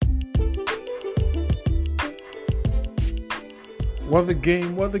What a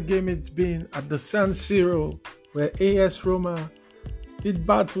game it's been at the San Siro, where AS Roma did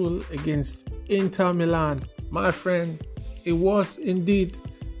battle against Inter Milan. My friend, it was indeed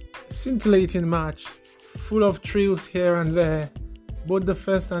a scintillating match, full of thrills here and there, both the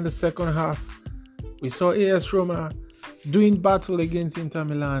first and the second half. We saw AS Roma doing battle against Inter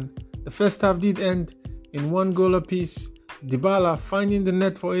Milan. The first half did end in 1 goal apiece. Dybala finding the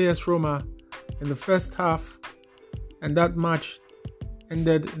net for AS Roma in the first half, and that match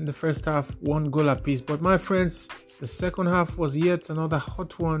ended in the first half 1 goal apiece. But my friends, the second half was yet another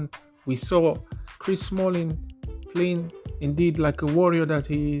hot one. We saw Chris Smalling playing indeed like a warrior that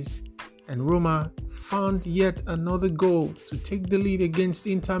he is, and Roma found yet another goal to take the lead against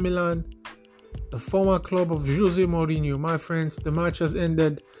Inter Milan, the former club of Jose Mourinho. My friends, the match has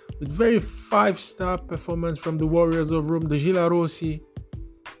ended with very 5-star performance from the Warriors of Rome, the Giallorossi.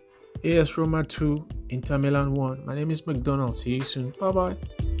 AS Roma 2, Inter Milan 1. My name is McDonald. See you soon. Bye-bye.